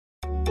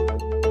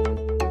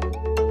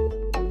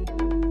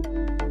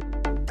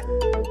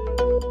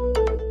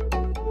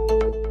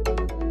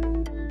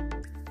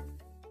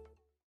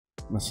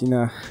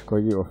Masina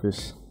akhoi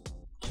office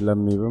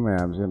khilammiba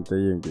mayamse amta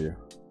yengbiyo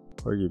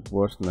akhoi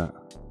bossna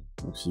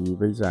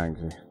nuksibai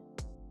changse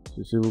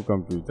sisibu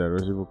computer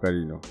sibu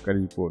karino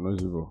kari pono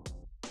sibu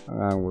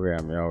angangba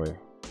yam yawe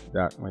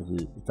dak mahi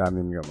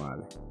vitamin ga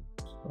male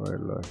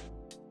loy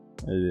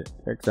ai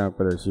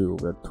example sibu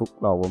ga thuk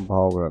lawam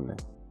phawgrane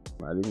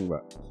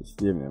malingba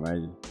system ne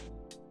mai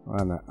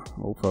mana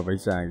ufa bai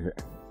changse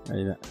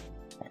aina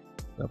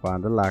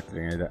Japan da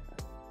lakringaida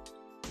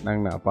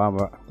nangna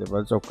apamba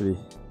table chokri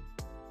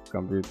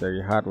computer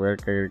ki hardware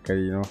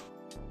kari no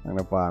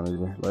nangna pami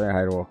je loi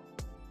hairo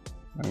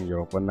nang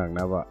yo pon nang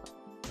na ba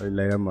loi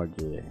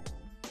leiramage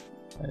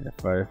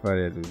ai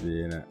fare du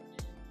di na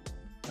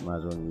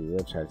Amazon ki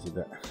website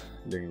sida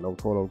link lok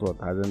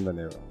thajan da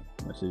ne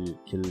masi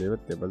khille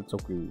table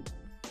chokri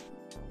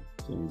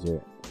singje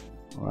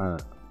wa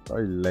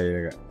loi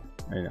leiraga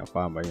aina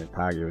apamba ina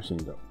thagyo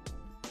singdo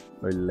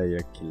loi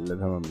leira khilla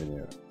thamam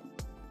ne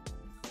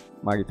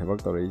magi thabak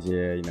torije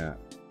aina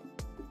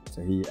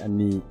sahi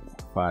ani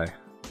fare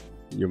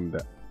yumda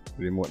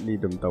remotely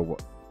dum tawba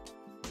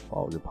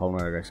pau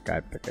phawna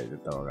Skype ta kai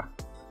tawga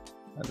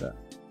ada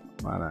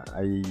mana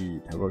ai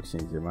thabak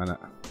singje mana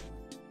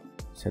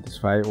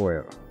satisfy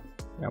oil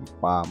yam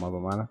pa ma ba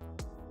mana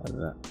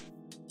ada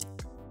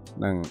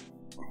nang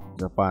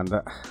Japan da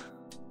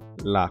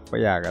lak pa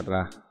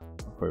yagadra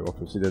koi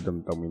office da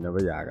dum tawmina ba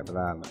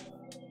yagadra na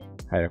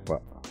hairpa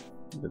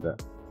da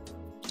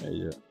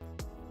ai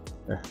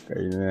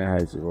kaini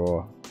hai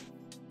sibo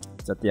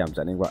chatiam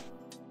chani kwa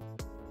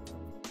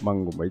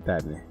mangum bai ta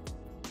ni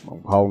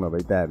mong phau na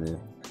bai ta ni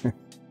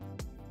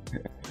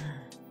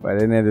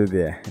bare ne du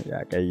de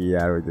ya kai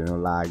ya ro de no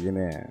la gi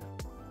ne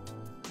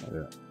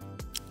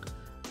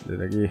de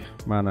lagi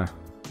mana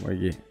moi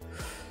gi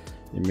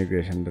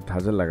immigration da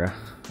thajalaga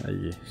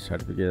ai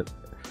certificate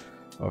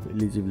of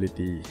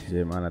eligibility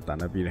je mana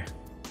tanapi re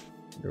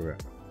duga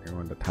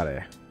ngon da thare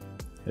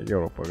he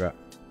europaga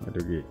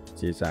adugi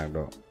che chang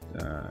do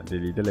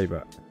Delhi da laiba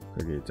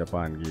kage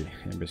Japan gi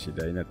embassy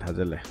da ina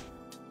thajale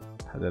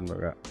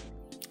thajanbaga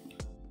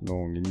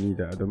nong ni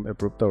da adum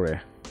approve tawre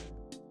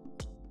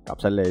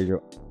kapsale jo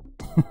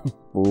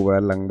puba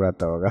langbra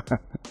tawga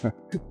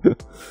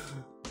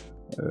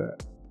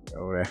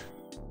ore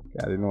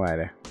kari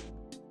nuaire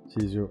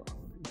siju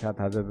kha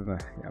thajaduna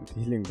yam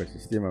healing ba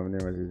system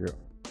amne ma siju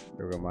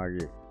doga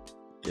magi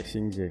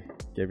casing je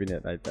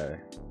cabinet ai tare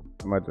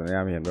amaduna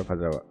yam hen ba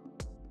phajawa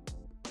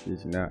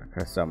sisina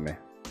khasamme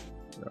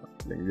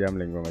jam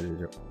lengwa ma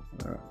siju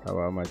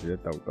taba ma sida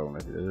taw na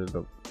sida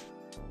do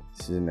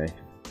sinai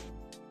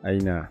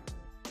eina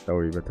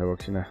touriba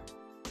thabaksina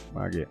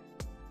mage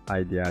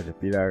idea je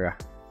piraga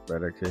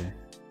product se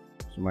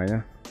sumaina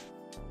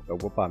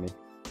tawba pami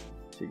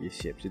sigi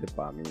shape sida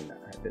pami na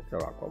de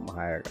tawa ko ma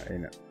hayaga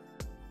eina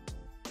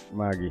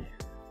mage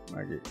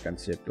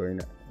concept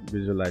oina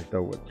visualize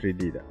tawba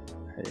 3D da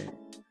hay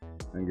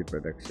angi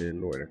product se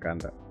loira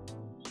kanda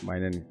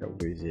sumaina ni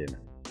tawdoi je na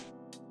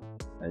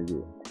ai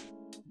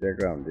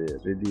background de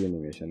 3D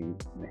animation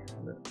ne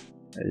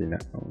eina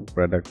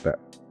product ta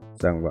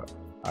sangba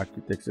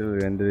architectural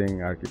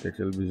rendering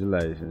architectural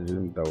visualization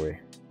zum tawe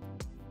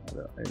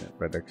ada eina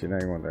product sina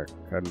ngonda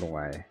khan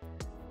lungai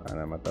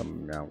ana matam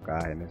yam ka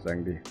haina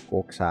sangdi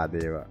kok sa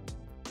dewa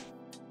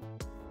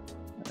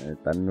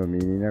tanno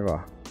mini na ko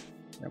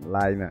yam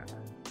lai na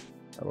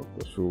tabak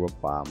to suwa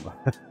pamba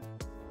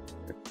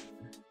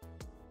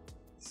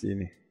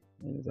sini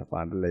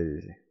Japan lai